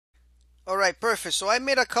All right, perfect. So I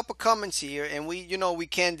made a couple comments here, and we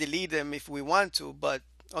can delete them if we want to, but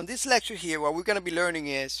on this lecture here, what we're going to be learning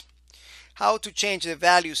is how to change the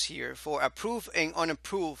values here for approve and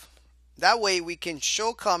unapprove. That way we can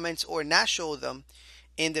show comments or not show them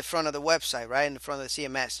in the front of the website, right? In the front of the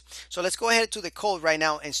CMS. So let's go ahead to the code right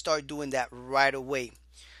now and start doing that right away.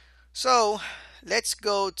 So let's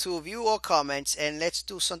go to view all comments and let's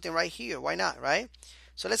do something right here. Why not, right?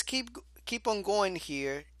 So let's keep on going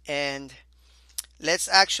here, and let's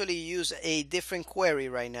actually use a different query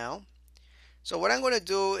right now. So what I'm going to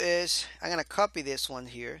do is I'm going to copy this one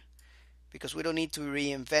here, because we don't need to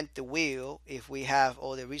reinvent the wheel if we have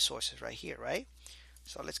all the resources right here, right?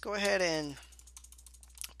 So let's go ahead and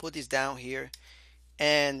put this down here,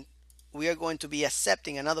 and we are going to be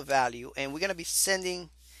accepting another value, and we're going to be sending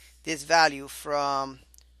this value from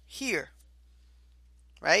here,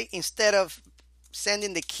 right? Instead of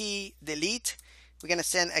sending the key delete, we're going to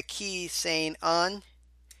send a key saying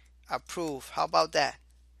unapprove. How about that?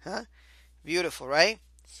 Huh? Beautiful, right?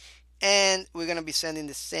 And we're going to be sending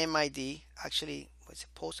the same ID. Actually, what's it,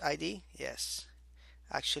 post ID? Yes.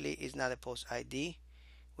 Actually, it's not a post ID.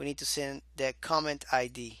 We need to send the comment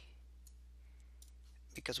ID,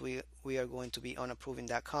 because we are going to be unapproving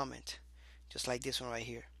that comment, just like this one right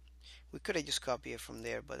here. We could have just copied it from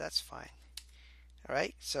there, but that's fine. All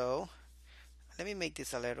right, so let me make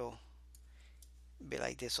this a little bit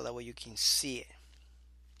like this so that way you can see it.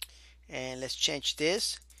 And let's change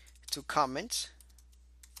this to comments.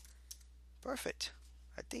 Perfect.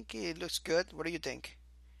 I think it looks good. What do you think?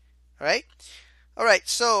 All right. All right,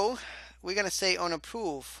 so we're gonna say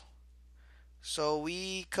unapprove. So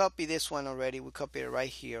we copy this one already. We copy it right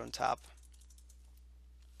here on top.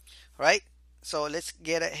 All right. So let's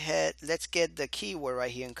get ahead. Let's get the keyword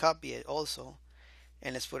right here and copy it also,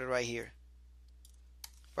 and let's put it right here.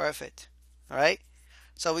 Perfect. All right.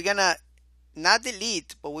 So we're gonna not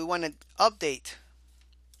delete, but we want to update.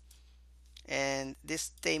 And this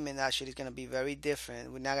statement actually is gonna be very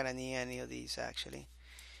different. We're not gonna need any of these actually.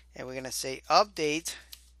 And we're gonna say update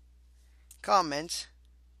comments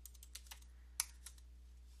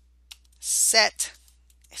set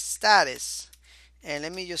status. And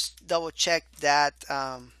let me just double check that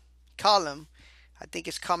column. I think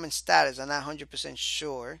it's comment status. I'm not 100%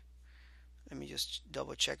 sure. Let me just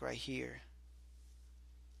double check right here.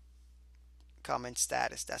 Comment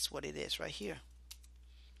status. That's what it is right here.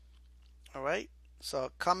 All right.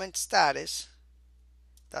 So comment status.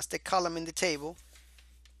 That's the column in the table.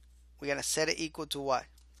 We're gonna set it equal to what?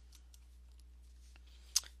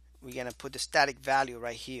 We're gonna put the static value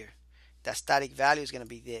right here. That static value is gonna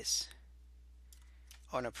be this.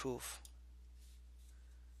 Unapprove.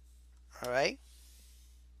 All right.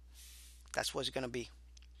 That's what it's gonna be.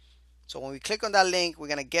 So when we click on that link, we're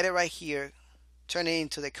gonna get it right here, turn it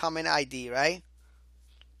into the comment ID, right?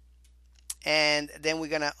 And then we're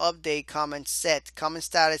gonna update comment set comment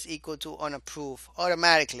status equal to unapproved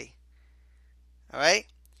automatically. All right.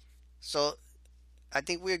 So I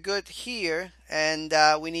think we're good here, and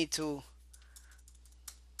we need to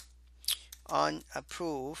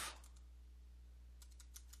unapprove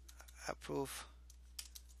approve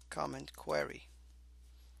comment query.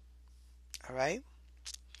 All right.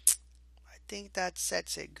 I think that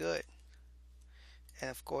sets it good. And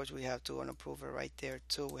of course we have to unapprove it right there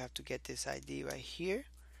too. We have to get this ID right here.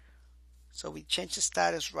 So we change the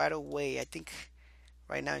status right away. I think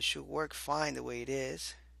right now it should work fine the way it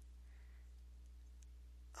is.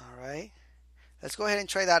 All right. Let's go ahead and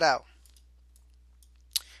try that out.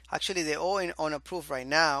 Actually, they're all in unapproved right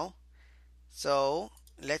now. So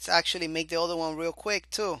let's actually make the other one real quick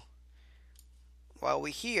too, while we're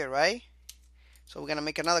here, right? So we're gonna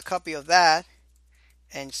make another copy of that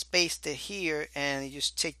and paste it here, and you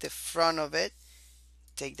just take the front of it,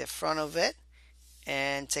 take the front of it,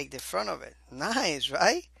 and take the front of it. Nice,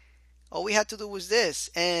 right? All we had to do was this,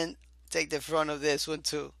 and take the front of this one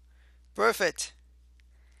too. Perfect.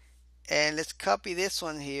 And let's copy this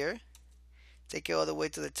one here, take it all the way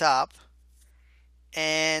to the top,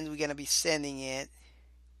 and we're gonna be sending it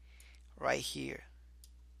right here.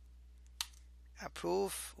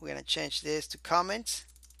 Approve. We're gonna change this to comments,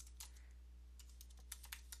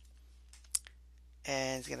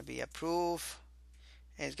 and it's gonna be approve,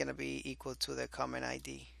 and it's gonna be equal to the comment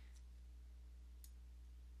ID.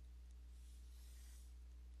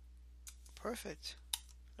 Perfect.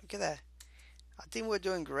 Look at that. I think we're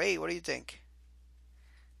doing great. What do you think?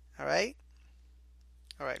 All right.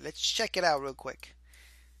 All right. Let's check it out real quick.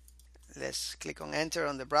 Let's click on enter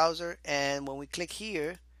on the browser, and when we click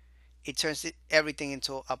here, it turns everything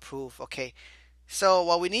into approve. Okay. So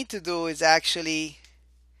what we need to do is actually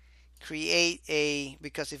create a,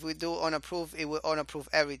 because if we do unapprove, it will unapprove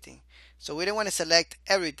everything. So we don't want to select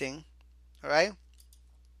everything. All right,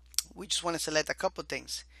 we just want to select a couple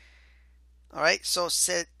things. All right, so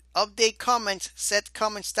set update comments, set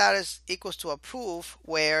comment status equals to approve,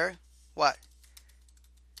 where what,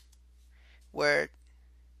 where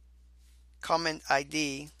comment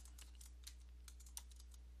ID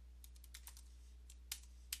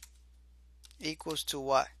equals to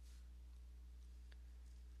what?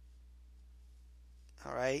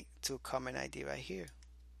 All right, to comment ID right here.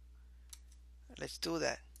 Let's do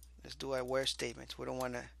that. Let's do our where statements. We don't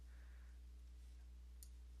want to,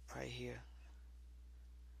 right here.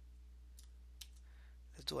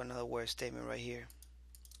 Let's do another where statement right here.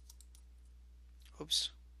 Oops.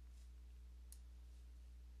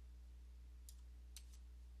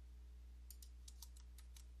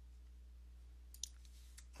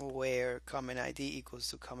 Where comment ID equals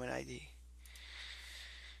to comment ID.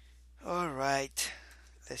 All right,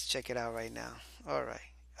 let's check it out right now. All right,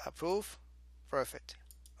 approve, perfect.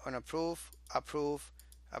 Unapprove, approve,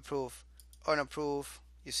 approve, unapprove.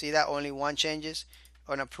 You see that only one changes.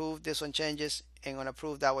 Unapprove, this one changes, and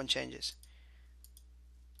unapprove, that one changes.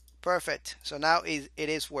 Perfect. So now it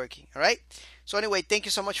is working. All right. So anyway, thank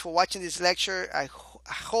you so much for watching this lecture. I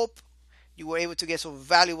hope you were able to get some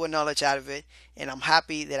valuable knowledge out of it, and I'm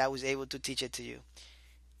happy that I was able to teach it to you.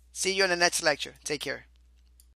 See you in the next lecture. Take care.